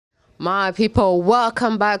My people,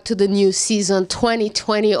 welcome back to the new season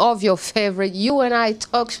 2020 of your favorite U&I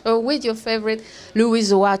talk show with your favorite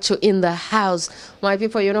Louise in the house. My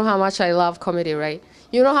people, you know how much I love comedy, right?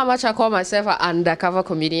 You know how much I call myself an undercover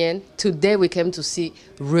comedian? Today we came to see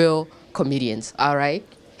real comedians, all right?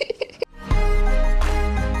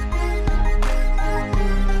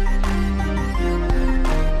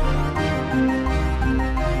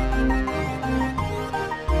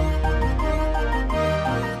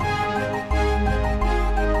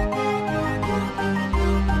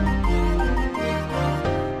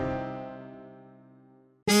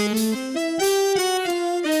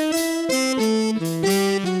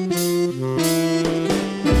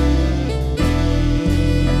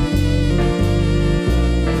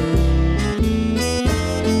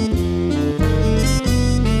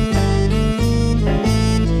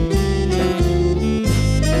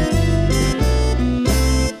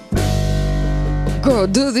 Go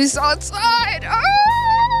do this outside.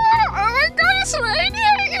 Oh my God, it's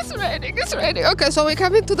raining. It's raining. It's raining. Okay, so we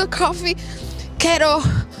come into the coffee kettle,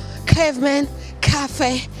 caveman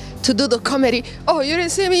cafe to do the comedy. Oh, you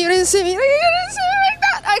didn't see me. You didn't see me. You didn't see me like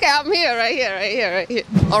that. Okay, I'm here, right here, right here, right here.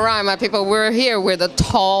 All right, my people, we're here with a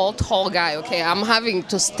tall guy. Okay, I'm having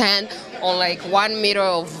to stand on like 1 meter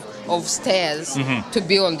of stairs to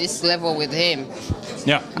be on this level with him.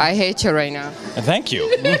 Yeah. I hate you right now. Thank you.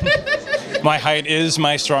 My height is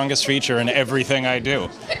my strongest feature in everything I do.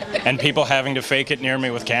 And people having to fake it near me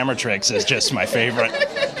with camera tricks is just my favorite.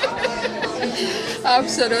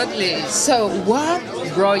 Absolutely. So what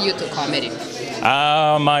brought you to comedy?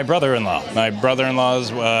 My brother-in-law. My brother-in-law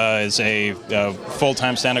is a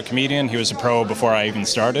full-time stand-up comedian. He was a pro before I even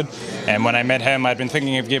started. And when I met him, I'd been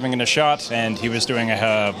thinking of giving it a shot, and he was doing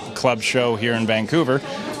a club show here in Vancouver.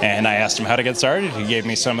 And I asked him how to get started. He gave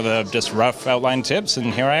me some of the just rough outline tips,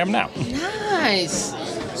 and here I am now. Nice.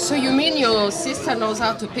 So you mean your sister knows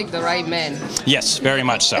how to pick the right man? Yes, very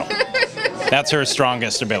much so. That's her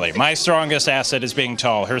strongest ability. My strongest asset is being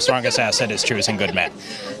tall. Her strongest asset is choosing good men.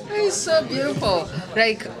 He's so beautiful.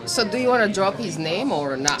 Like, so do you want to drop his name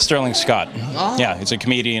or not? Sterling Scott. Oh. Yeah, he's a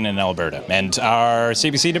comedian in Alberta. And our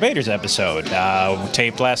CBC Debaters episode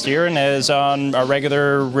taped last year and is on a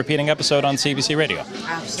regular repeating episode on CBC Radio.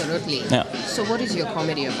 Absolutely. Yeah. So what is your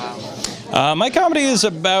comedy about? My comedy is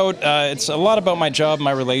about, it's a lot about my job,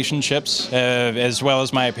 my relationships, as well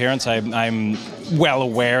as my appearance. I'm well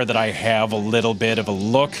aware that I have a little bit of a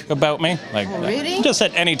look about me. Like, oh, really? Just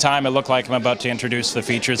at any time I look like I'm about to introduce the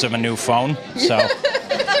features of a new phone. So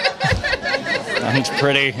I'm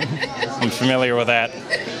familiar with that.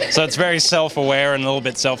 So it's very self-aware and a little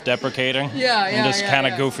bit self-deprecating. Yeah. And just kind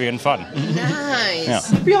of goofy and fun. Nice. Yeah.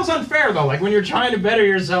 It feels unfair though, like when you're trying to better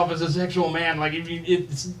yourself as a sexual man, like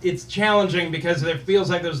it's challenging because it feels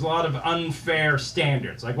like there's a lot of unfair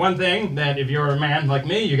standards. Like one thing that if you're a man like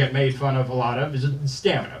me, you get made fun of a lot of is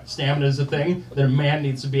stamina. Stamina is a thing that a man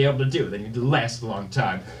needs to be able to do. They need to last a long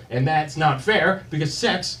time. And that's not fair because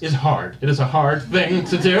sex is hard. It is a hard thing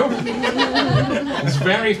to do. It's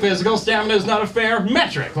very physical. Stamina is not a fair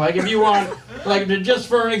metric. Like if you want, like just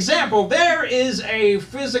for an example, there is a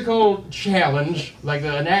physical challenge, like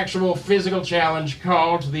an actual physical challenge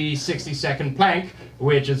called the 60-second plank,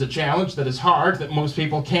 which is a challenge that is hard, that most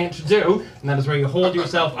people can't do, and that is where you hold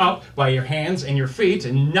yourself up by your hands and your feet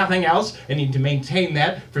and nothing else, and need to maintain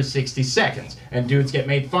that for 60 seconds. And dudes get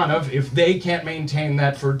made fun of if they can't maintain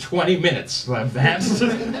that for 20 minutes. Like that's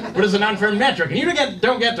what is an unfair metric. And you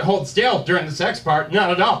don't get to hold still during the sex part, not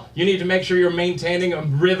at all. You need to make sure you're maintaining a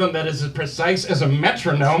rhythm that is as precise as a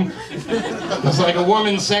metronome. It's like a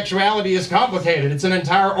woman's sexuality is complicated. It's an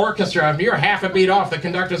entire orchestra. If you're half a beat off, the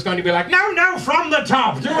conductor's going to be like, no, from the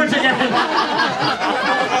top, do it again.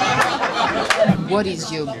 What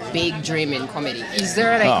is your big dream in comedy? Is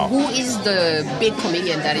there like, who is the big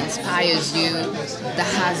comedian that inspires you,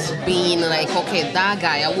 that has been like, okay, that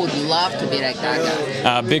guy, I would love to be like that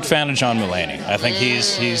guy? Big fan of John Mulaney. I think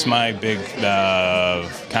he's my big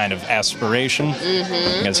kind of aspiration,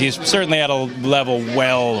 because he's certainly at a level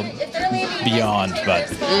well beyond,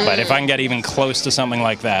 but if I can get even close to something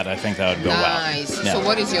like that, I think that would go well. Nice. Yeah. So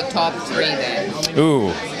what is your top 3 then?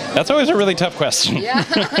 Ooh, that's always a really tough question. Yeah.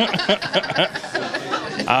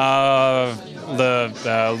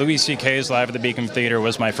 Louis C.K.'s Live at the Beacon Theater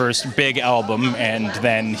was my first big album, and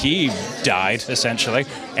then he died, essentially.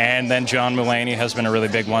 And then John Mulaney has been a really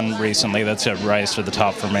big one recently that's a rise to the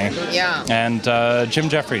top for me. Yeah. And Jim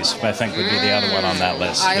Jeffries, I think, would be the other one on that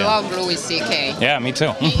list. I love Louis C.K. Yeah, me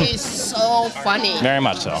too. He is so funny. Very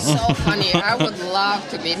much so. So funny. I would love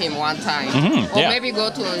to meet him one time. Or maybe go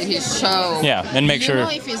to his show. Yeah, and make sure. Do you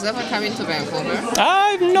know if he's ever coming to Vancouver?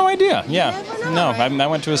 I have no idea. Yeah. No, I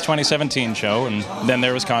went to his 2017 show, and then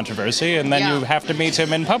there was controversy, and then you have to meet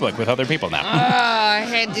him in public with other people now. I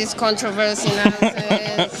hate this controversy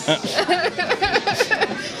nonsense.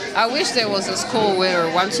 I wish there was a school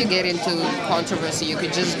where once you get into controversy, you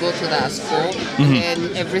could just go to that school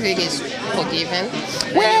and everything is forgiven.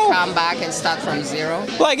 And you come back and start from zero.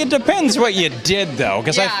 Like, it depends what you did, though,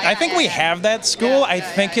 because I think we have that school. I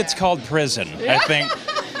think it's called prison. I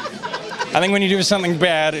think when you do something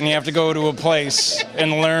bad and you have to go to a place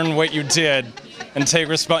and learn what you did and take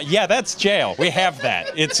responsibility. Yeah, that's jail. We have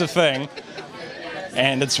that. It's a thing.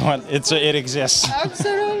 And it exists.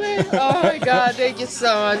 Absolutely. Oh my God, thank you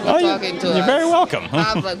so much for talking to us. You're very welcome.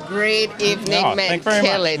 Have a great evening, man.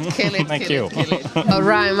 Kill it. Thank you. All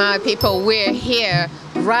right, my people, we're here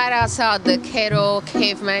right outside the Keto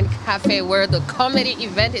Caveman Cafe where the comedy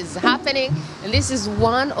event is happening. And this is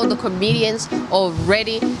one of the comedians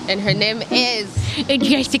already, and her name is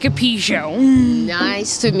Jessica Pigeau.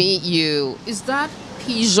 Nice to meet you. Is that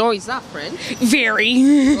Pigeau? Is that French? Very.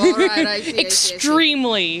 All right, I see.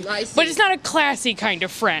 Extremely. I see. But it's not a classy kind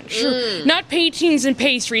of French. Not paintings and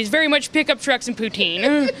pastries, very much pickup trucks and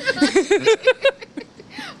poutine.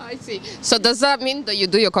 I see. So does that mean that you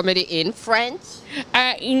do your comedy in French?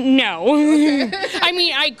 No. Okay. I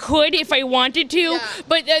mean, I could if I wanted to,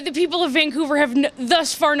 but the people of Vancouver have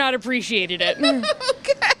thus far not appreciated it.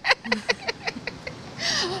 Okay.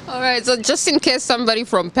 All right, so just in case somebody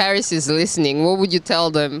from Paris is listening, what would you tell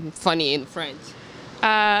them funny in French?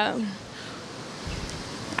 I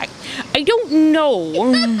don't know.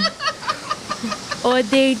 Au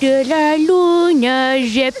dé de la lune,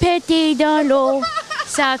 j'ai pété dans l'eau.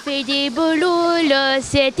 Ça fait des bouloules,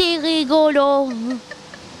 c'était rigolo. Oh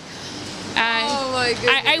my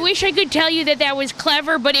goodness. I wish I could tell you that was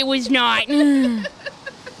clever, but it was not.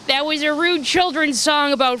 That was a rude children's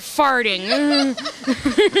song about farting.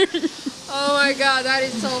 Oh my God, that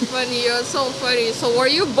is so funny. You're so funny. So were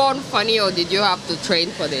you born funny or did you have to train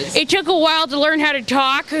for this? It took a while to learn how to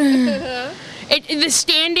talk. The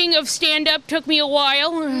standing of stand-up took me a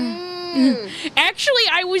while. Actually,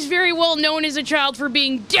 I was very well known as a child for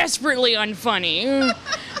being desperately unfunny.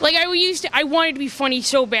 Like, I wanted to be funny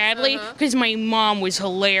so badly because my mom was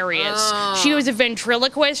hilarious. She was a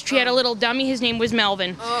ventriloquist. She had a little dummy. His name was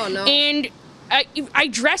Melvin. Oh, no. And I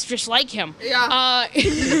dressed just like him. Yeah.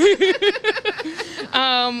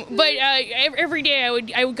 But every day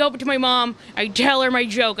I would go up to my mom. I'd tell her my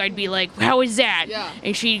joke. I'd be like, "How was that?" Yeah.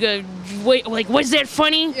 And she'd go, "Wait, like, was that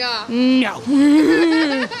funny?" Yeah. No.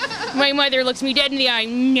 My mother looks me dead in the eye.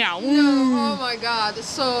 No. No. Oh my God.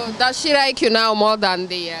 So does she like you now more than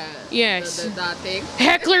the yes. that thing?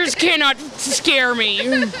 Hecklers cannot scare me.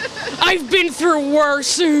 I've been through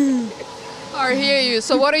worse. I hear you.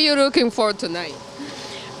 So what are you looking for tonight?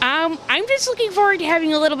 I'm just looking forward to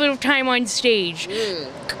having a little bit of time on stage.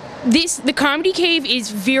 The Comedy Cave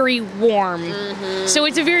is very warm, so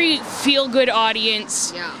it's a very feel-good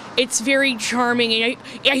audience. Yeah. It's very charming, and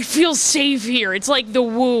I feel safe here. It's like the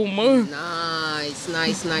womb. Nice.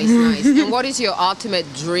 And what is your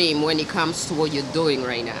ultimate dream when it comes to what you're doing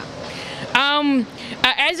right now?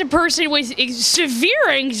 As a person with severe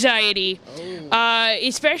anxiety,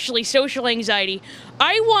 especially social anxiety,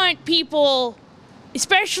 I want people,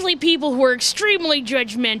 especially people who are extremely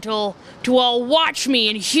judgmental, to all watch me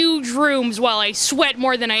in huge rooms while I sweat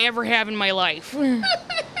more than I ever have in my life.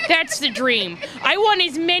 That's the dream. I want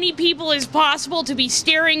as many people as possible to be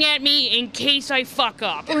staring at me in case I fuck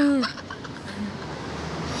up. Blip!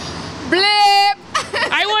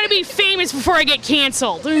 I want to be famous before I get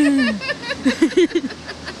canceled.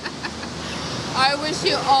 I wish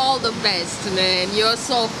you all the best, man. You're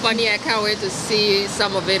so funny. I can't wait to see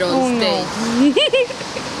some of it on stage.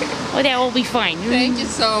 Well, that will be fine. Thank you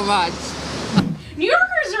so much. New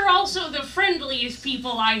Yorkers are also the friendliest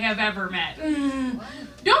people I have ever met.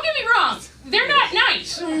 Don't get me wrong, they're not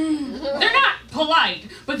nice. They're not polite,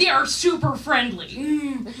 but they are super friendly.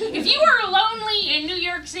 If you are lonely in New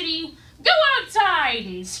York City, go outside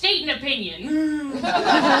and state an opinion. You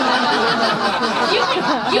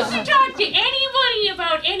can talk to anybody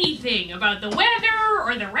about anything, about the weather or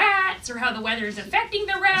or the rats, or how the weather is affecting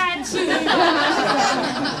the rats. New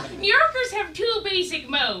Yorkers have two basic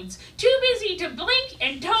modes. Too busy to blink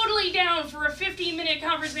and totally down for a 15-minute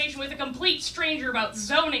conversation with a complete stranger about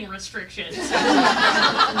zoning restrictions.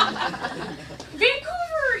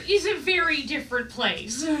 Vancouver is a very different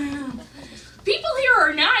place. People here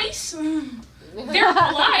are nice. They're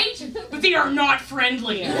polite, but they are not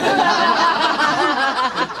friendly. You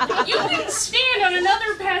can stand on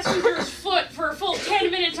another passenger's foot for a full 10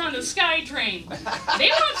 minutes on the SkyTrain. They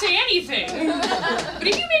won't say anything. But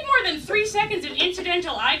if you make more than 3 seconds of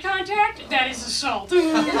incidental eye contact, that is assault.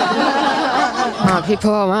 My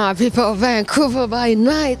people, Vancouver by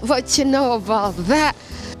night. What you know about that?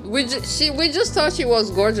 We just thought she was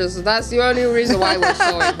gorgeous. That's the only reason why we're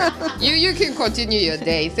showing her. You can continue your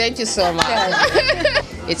day. Thank you so much.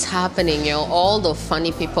 It's happening, you know, all the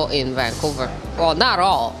funny people in Vancouver. Well, not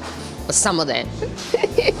all, but some of them.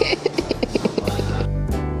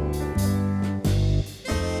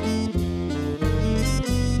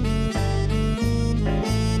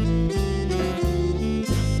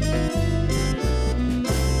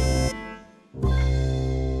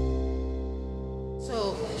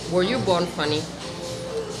 Were you born funny?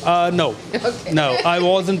 No. Okay. No, I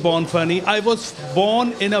wasn't born funny. I was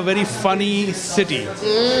born in a very funny city.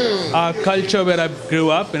 Our culture where I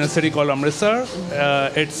grew up, in a city called Amritsar,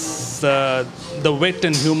 it's the wit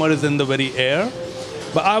and humor is in the very air.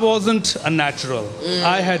 But I wasn't a natural.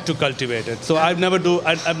 I had to cultivate it. So I've never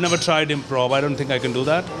tried improv. I don't think I can do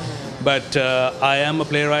that. But I am a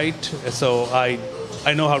playwright, so I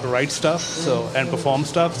know how to write stuff and perform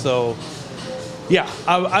stuff. So yeah,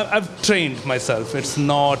 I've trained myself. It's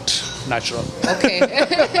not natural. Okay.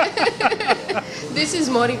 This is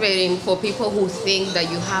motivating for people who think that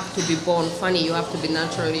you have to be born funny, you have to be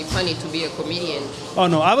naturally funny to be a comedian. Oh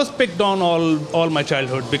no, I was picked on all my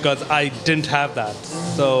childhood because I didn't have that.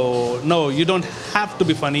 So no, you don't have to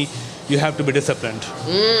be funny. You have to be disciplined.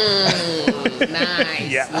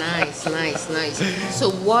 Nice, Yeah. nice. So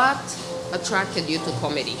what attracted you to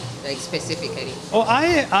comedy, like specifically? Oh,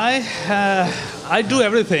 I do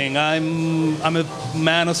everything. I'm a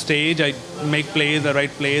man of stage. I make plays, I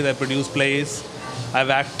write plays, I produce plays. I've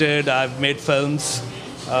acted, I've made films,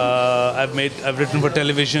 I've written for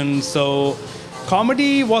television. So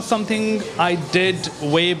comedy was something I did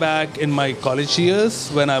way back in my college years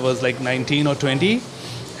when I was like 19 or 20.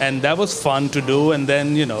 And that was fun to do. And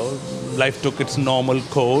then, you know, life took its normal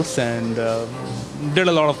course and did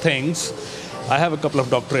a lot of things. I have a couple of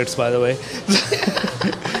doctorates, by the way.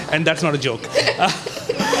 And that's not a joke.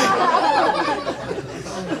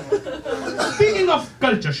 Speaking of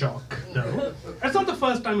culture shock, though, it's not the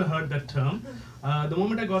first time I heard that term. The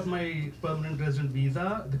moment I got my permanent resident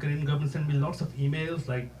visa, the Canadian government sent me lots of emails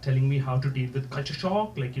like telling me how to deal with culture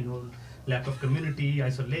shock, like, you know, lack of community,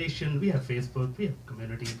 isolation. We have Facebook, we have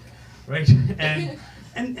community, right?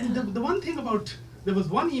 And the one thing about, there was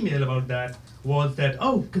one email about that was that,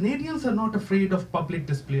 oh, Canadians are not afraid of public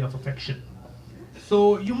display of affection.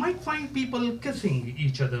 So you might find people kissing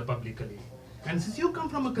each other publicly. And since you come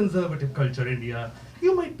from a conservative culture, India,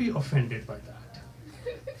 you might be offended by that.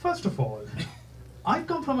 First of all, I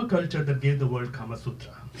come from a culture that gave the world Kama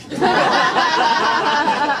Sutra.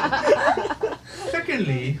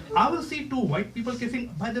 Secondly, I will see two white people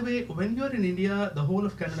kissing. By the way, when you're in India, the whole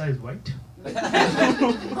of Canada is white.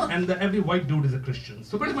 And every white dude is a Christian.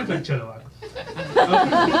 So pretty much like Chelawak.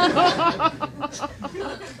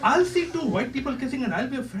 I'll see two white people kissing and I'll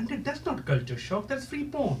be offended. That's not culture shock, that's free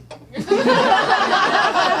porn.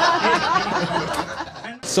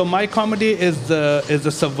 So my comedy is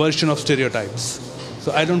the subversion of stereotypes.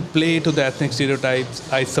 So I don't play to the ethnic stereotypes,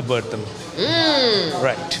 I subvert them.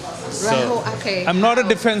 Right. So Okay. I'm not a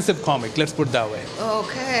defensive comic, let's put it that way.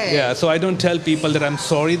 Okay. Yeah, so I don't tell people that I'm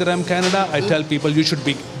sorry that I'm Canada. I tell people you should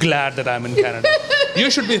be glad that I'm in Canada. You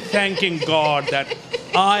should be thanking God that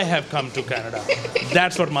I have come to Canada.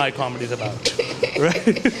 That's what my comedy is about.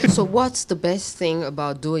 Right? So what's the best thing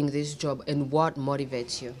about doing this job and what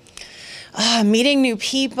motivates you? Meeting new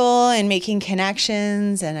people and making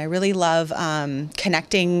connections, and I really love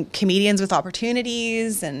connecting comedians with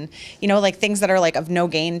opportunities and, you know, like things that are like of no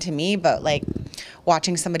gain to me, but like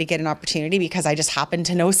watching somebody get an opportunity because I just happen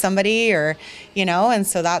to know somebody, or, you know, and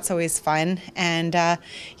so that's always fun. And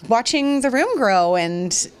watching the room grow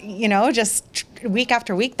and, you know, just week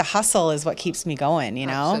after week, the hustle is what keeps me going, you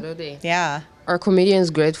know? Absolutely. Yeah. Are comedians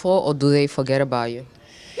grateful or do they forget about you?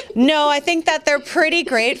 No, I think that they're pretty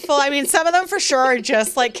grateful. I mean, some of them for sure are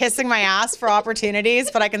just like kissing my ass for opportunities,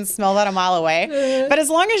 but I can smell that a mile away. But as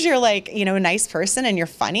long as you're like, you know, a nice person and you're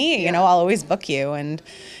funny, you know, I'll always book you. And,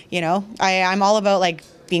 you know, I'm all about like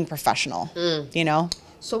being professional, you know?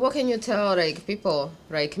 So what can you tell like people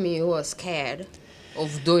like me who are scared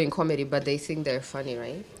of doing comedy, but they think they're funny,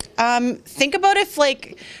 right? Think about if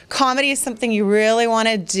like comedy is something you really want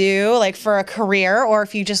to do like for a career, or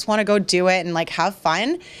if you just want to go do it and like have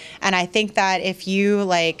fun. And I think that if you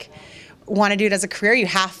like want to do it as a career,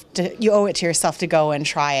 you owe it to yourself to go and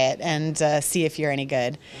try it and see if you're any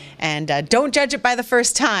good. And don't judge it by the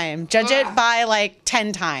first time. Judge it by like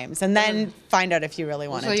 10 times and then find out if you really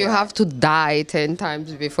want to do it. So you have to die 10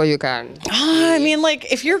 times before you can. I mean,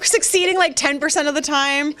 like if you're succeeding like 10% of the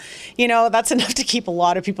time, you know, that's enough to keep a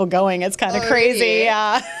lot of people going. It's kind of crazy. Really?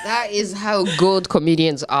 Yeah. That is how good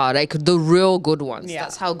comedians are, like the real good ones. Yeah.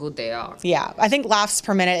 That's how good they are. Yeah, I think laughs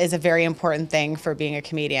per minute is a very important thing for being a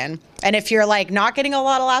comedian. And if you're like not getting a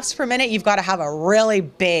lot of laughs per minute, you've got to have a really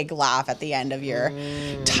big laugh at the end of your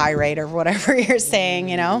tirade or whatever you're saying,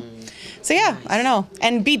 you know? So yeah, I don't know.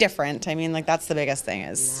 And be different. I mean, like that's the biggest thing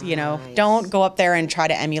is, you know, don't go up there and try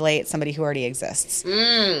to emulate somebody who already exists.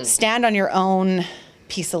 Stand on your own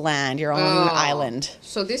piece of land, your own island.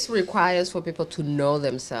 So this requires for people to know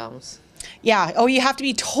themselves. Yeah. Oh, you have to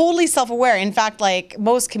be totally self-aware. In fact, like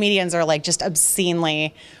most comedians are like just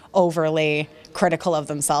obscenely, overly critical of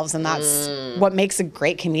themselves, and that's what makes a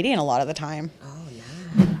great comedian a lot of the time.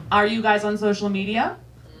 Are you guys on social media?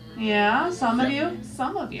 Yeah, some of you?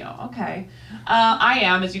 Some of you, okay. I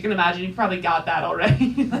am, as you can imagine, you probably got that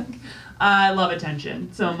already. I love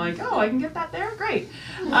attention, so I'm like, oh, I can get that there? Great.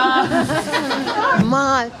 Come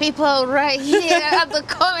on, people right here at the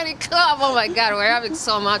comedy club. Oh my God, we're having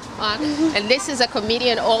so much fun. And this is a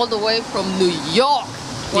comedian all the way from New York.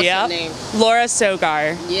 What's your name? Laura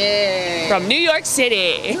Sogar. Yeah. From New York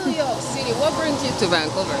City. New York City. What brings you to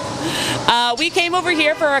Vancouver? We came over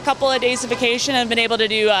here for a couple of days of vacation and been able to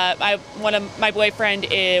do, one of my boyfriend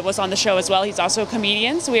was on the show as well. He's also a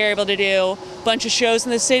comedian, so we were able to do a bunch of shows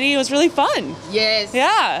in the city. It was really fun. Yes.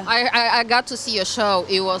 Yeah. I got to see your show.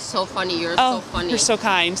 It was so funny. You're so funny. You're so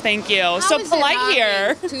kind. Thank you. How so is polite it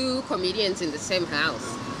here. Two comedians in the same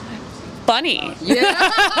house. Funny. Yeah.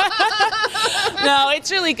 No,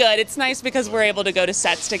 it's really good. It's nice because we're able to go to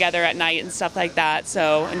sets together at night and stuff like that.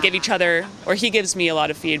 So, and give each other, or he gives me a lot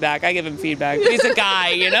of feedback. I give him feedback. He's a guy,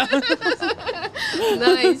 you know?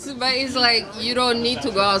 Nice, but it's like you don't need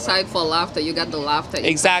to go outside for laughter. You got the laughter.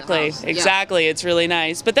 Exactly, exactly. It's really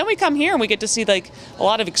nice. But then we come here and we get to see like a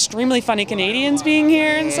lot of extremely funny Canadians being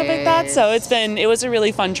here and stuff like that. So it was a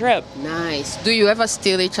really fun trip. Nice. Do you ever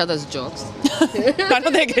steal each other's jokes? I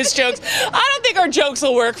don't think his jokes. I don't think our jokes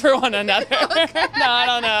will work for one another. Okay. No, I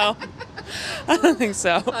don't know. I don't think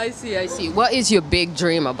so. I see, I see. What is your big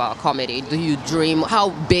dream about comedy? Do you dream?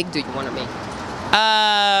 How big do you want to make?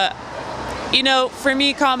 You know, for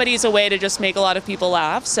me, comedy is a way to just make a lot of people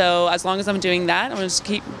laugh. So as long as I'm doing that, I'm going to just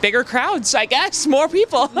keep bigger crowds, I guess, more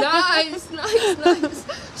people. Nice, nice, nice.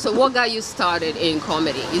 So what got you started in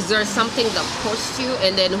comedy? Is there something that pushed you?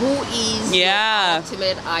 And then who is your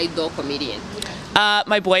ultimate idol comedian?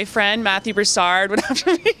 My boyfriend, Matthew Broussard, would have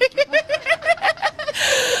to be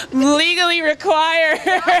legally required.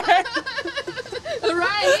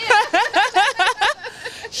 Right, yeah.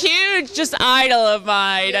 Huge, just idol of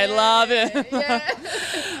mine. I love him. Yeah.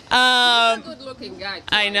 He's a good-looking guy. Too.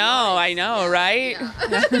 I know, right?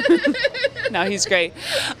 Yeah. No, he's great.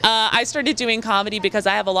 I started doing comedy because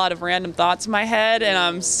I have a lot of random thoughts in my head, and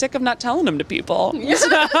I'm sick of not telling them to people. Yeah.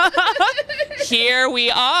 So, here we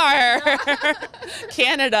are,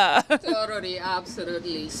 Canada. Totally,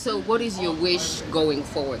 absolutely. So what is your wish going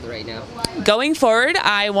forward right now? Going forward,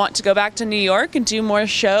 I want to go back to New York and do more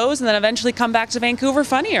shows, and then eventually come back to Vancouver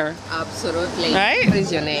funnier. Absolutely. Right? What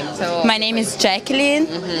is your name? My name is Jacqueline.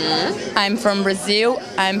 I'm from Brazil.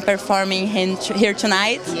 I'm performing here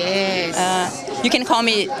tonight. Yes. You can call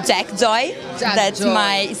me Jack Joy. That's Joy.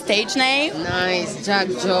 my stage name. Nice, Jack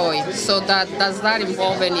Joy. So does that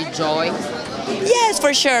involve any joy? Yes,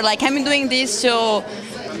 for sure. Like I'm doing this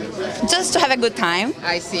just to have a good time.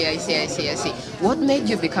 I see. What made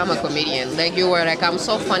you become a comedian? Like you were like, I'm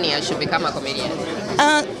so funny, I should become a comedian.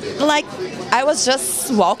 Like I was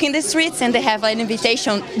just walking the streets and they have an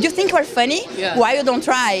invitation. You think you're funny? Yeah. Why you don't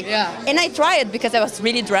try? Yeah. And I tried because I was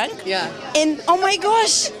really drunk. Yeah. And oh my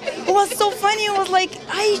gosh, it was so funny. It was like,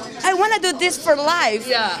 I want to do this for life.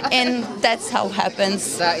 Yeah. And that's how it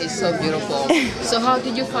happens. That is so beautiful. So how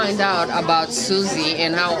did you find out about Suzy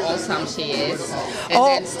and how awesome she is? And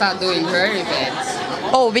then start doing her events?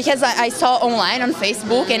 Oh, because I saw online on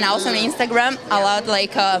Facebook and also on Instagram a lot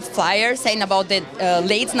like flyers saying about the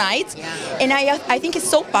late night. Yeah. And I think it's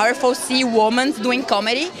so powerful to see women doing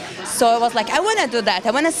comedy. So I was like, I want to do that. I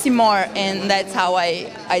want to see more, and that's how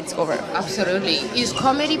I discovered. Absolutely. Is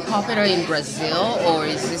comedy popular in Brazil, or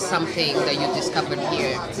is this something that you discovered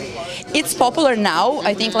here? It's popular now.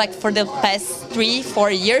 I think like for the past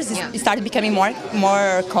 3-4 years, it started becoming more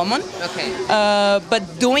common. Okay. But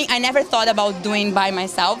I never thought about doing by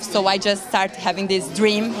myself, so I just started having this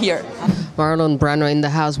dream here. Marlon Brando in the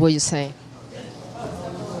house, what are you saying?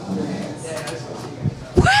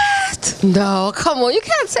 What? No, come on, you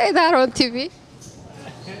can't say that on TV.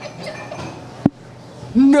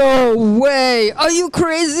 No way, are you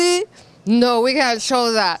crazy? No, we can't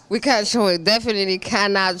show that. We can't show it. Definitely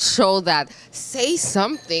cannot show that. Say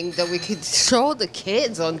something that we could show the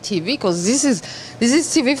kids on TV, because this is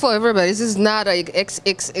TV for everybody. This is not a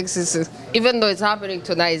even though it's happening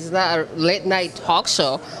tonight, it's not a late night talk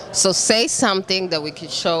show. So say something that we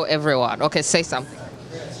could show everyone. Okay, say something.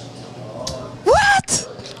 What?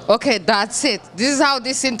 Okay, that's it. This is how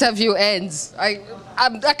this interview ends. I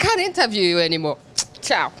can't interview you anymore.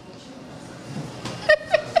 Ciao.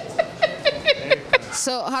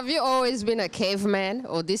 So, have you always been a caveman,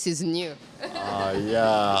 or this is new?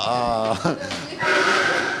 Yeah,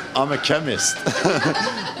 I'm a chemist.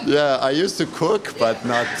 Yeah, I used to cook, but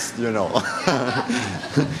not,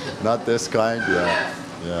 not this kind.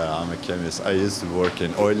 Yeah, I'm a chemist. I used to work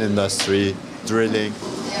in oil industry, drilling.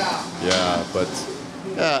 Yeah, but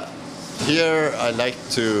yeah, here I like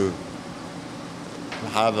to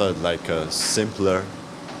have a simpler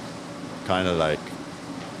kind of like.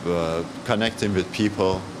 Connecting with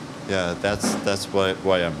people, yeah, that's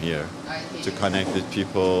why I'm here, to connect with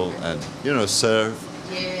people and serve.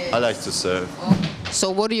 Yes. I like to serve. So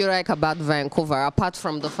what do you like about Vancouver, apart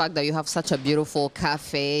from the fact that you have such a beautiful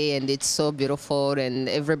cafe and it's so beautiful and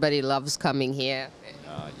everybody loves coming here?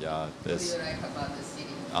 Yeah. What do you like about the city?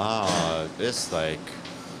 It's like,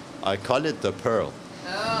 I call it the pearl,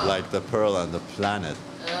 like the pearl on the planet.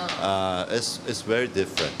 It's very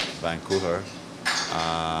different, Vancouver.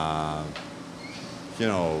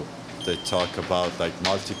 They talk about like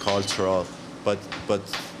multicultural, but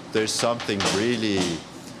there's something really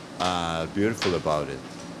beautiful about it,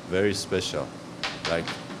 very special. Like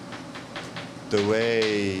the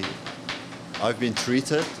way I've been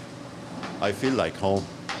treated, I feel like home.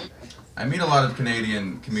 I meet a lot of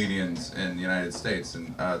Canadian comedians in the United States,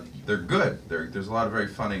 and they're good. There's a lot of very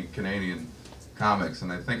funny Canadian comics,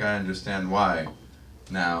 and I think I understand why.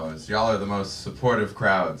 Now, as y'all are the most supportive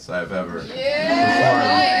crowds I've ever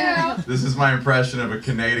performed. This is my impression of a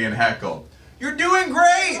Canadian heckle. You're doing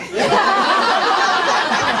great! You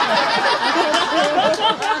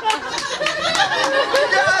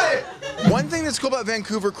got it! One thing that's cool about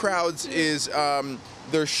Vancouver crowds is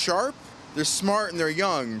they're sharp, they're smart, and they're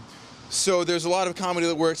young. So there's a lot of comedy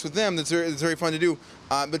that works with them that's very fun to do.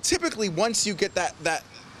 But typically, once you get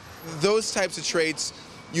those types of traits,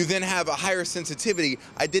 you then have a higher sensitivity.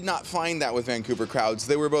 I did not find that with Vancouver crowds.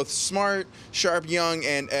 They were both smart, sharp, young,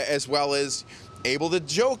 and as well as able to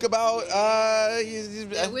joke about.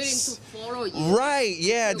 They're willing to follow you. Right?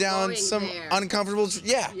 Yeah, down some uncomfortable.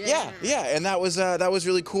 Yeah. And that was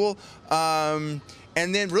really cool. And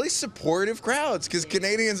then really supportive crowds, because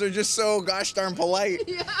Canadians are just so gosh darn polite.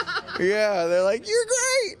 Yeah, they're like, you're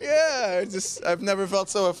great. Yeah, I've never felt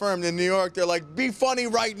so affirmed. In New York, they're like, be funny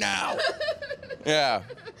right now. Yeah.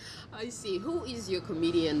 I see. Who is your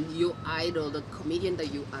comedian, your idol, the comedian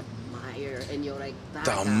that you admire, and you're like that?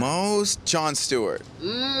 The most? Jon Stewart.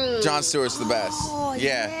 Jon Stewart's the best.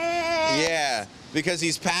 Yeah. Because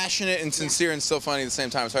he's passionate and sincere and so funny at the same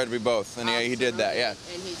time. It's hard to be both. And he did that, yeah.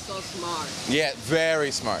 And he's so smart. Yeah, very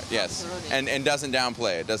smart, yes. And doesn't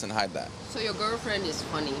downplay it, doesn't hide that. So your girlfriend is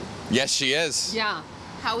funny? Yes, she is. Yeah.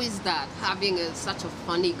 How is that, having such a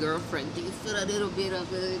funny girlfriend? Do you feel a little bit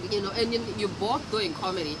of, and you're both doing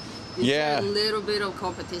comedy. Is there a little bit of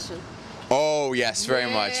competition? Oh yes, very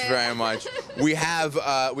much. We have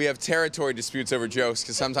territory disputes over jokes,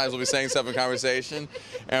 because sometimes we'll be saying stuff in conversation,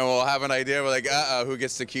 and we'll have an idea. We're like, who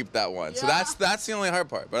gets to keep that one? So that's the only hard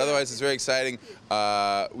part. But otherwise, it's very exciting.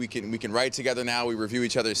 We can write together now. We review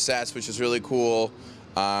each other's sets, which is really cool.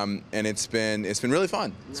 And it's been really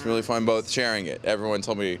fun. It's really fun both sharing it. Everyone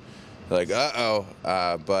told me, like,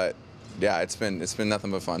 but yeah, it's been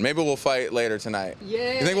nothing but fun. Maybe we'll fight later tonight.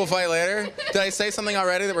 Yeah. You think we'll fight later? Did I say something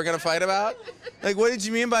already that we're gonna fight about? Like, what did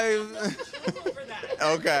you mean by?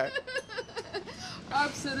 Okay.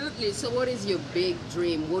 Absolutely. So, what is your big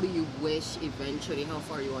dream? What do you wish eventually? How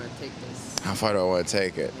far you want to take this? How far do I want to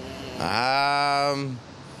take it? I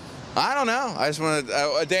don't know. I just want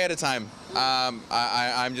to a day at a time.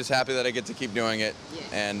 I'm just happy that I get to keep doing it,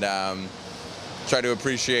 and try to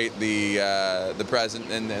appreciate the present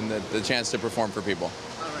and the chance to perform for people.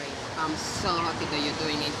 All right. I'm so happy that you're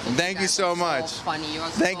doing it. Thank you so much. So funny. You're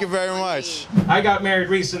Thank so you very funny. much. I got married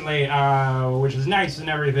recently, which is nice and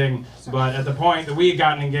everything, but at the point that we had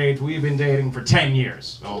gotten engaged, we've been dating for 10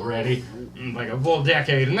 years already. Like a full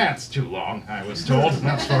decade, and that's too long, I was told.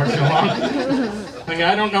 That's far too long. Like,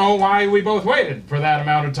 I don't know why we both waited for that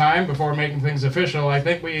amount of time before making things official. I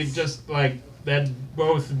think we just, like, had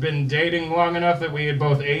both been dating long enough that we had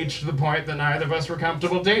both aged to the point that neither of us were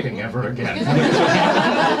comfortable dating ever again.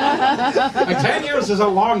 Like 10 years is a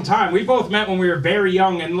long time. We both met when we were very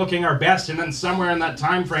young and looking our best, and then somewhere in that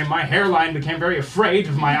time frame, my hairline became very afraid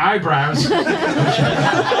of my eyebrows.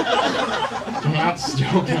 I'm not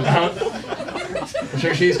joking about. I'm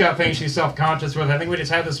sure she's got things she's self-conscious with. I think we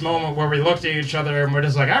just had this moment where we looked at each other and we're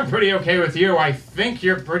just like, I'm pretty okay with you. I think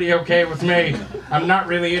you're pretty okay with me. I'm not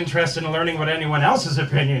really interested in learning what anyone else's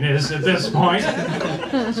opinion is at this point.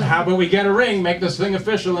 So how about we get a ring, make this thing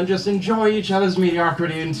official, and just enjoy each other's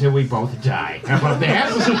mediocrity until we both die. How about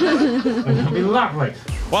that? That'd be lovely.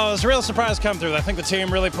 Well, it was a real surprise come through. I think the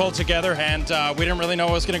team really pulled together, and we didn't really know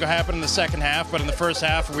what was going to happen in the second half, but in the first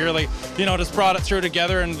half, we really, just brought it through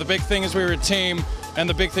together, and the big thing is we were a team, and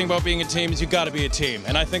the big thing about being a team is you got to be a team,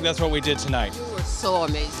 and I think that's what we did tonight. You were so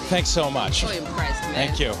amazing. Thanks so much. So impressed, man.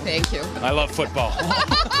 Thank you. Thank you. I love football.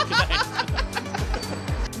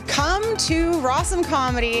 Come to RAWSOME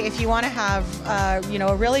Comedy if you want to have,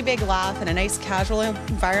 a really big laugh and a nice casual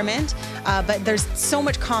environment. But there's so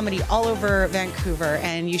much comedy all over Vancouver,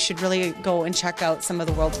 and you should really go and check out some of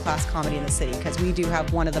the world-class comedy in the city, because we do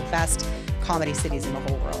have one of the best comedy cities in the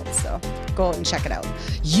whole world. So go out and check it out.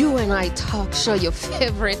 U&I Talk Show, your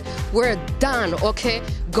favorite. We're done, okay?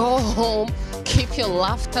 Go home, keep your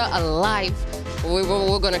laughter alive.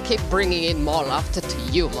 We're gonna keep bringing in more laughter to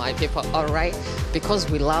you, my people, all right? Because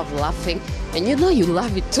we love laughing, and you know you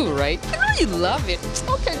love it too, right? You know you love it.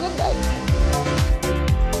 Okay, good night.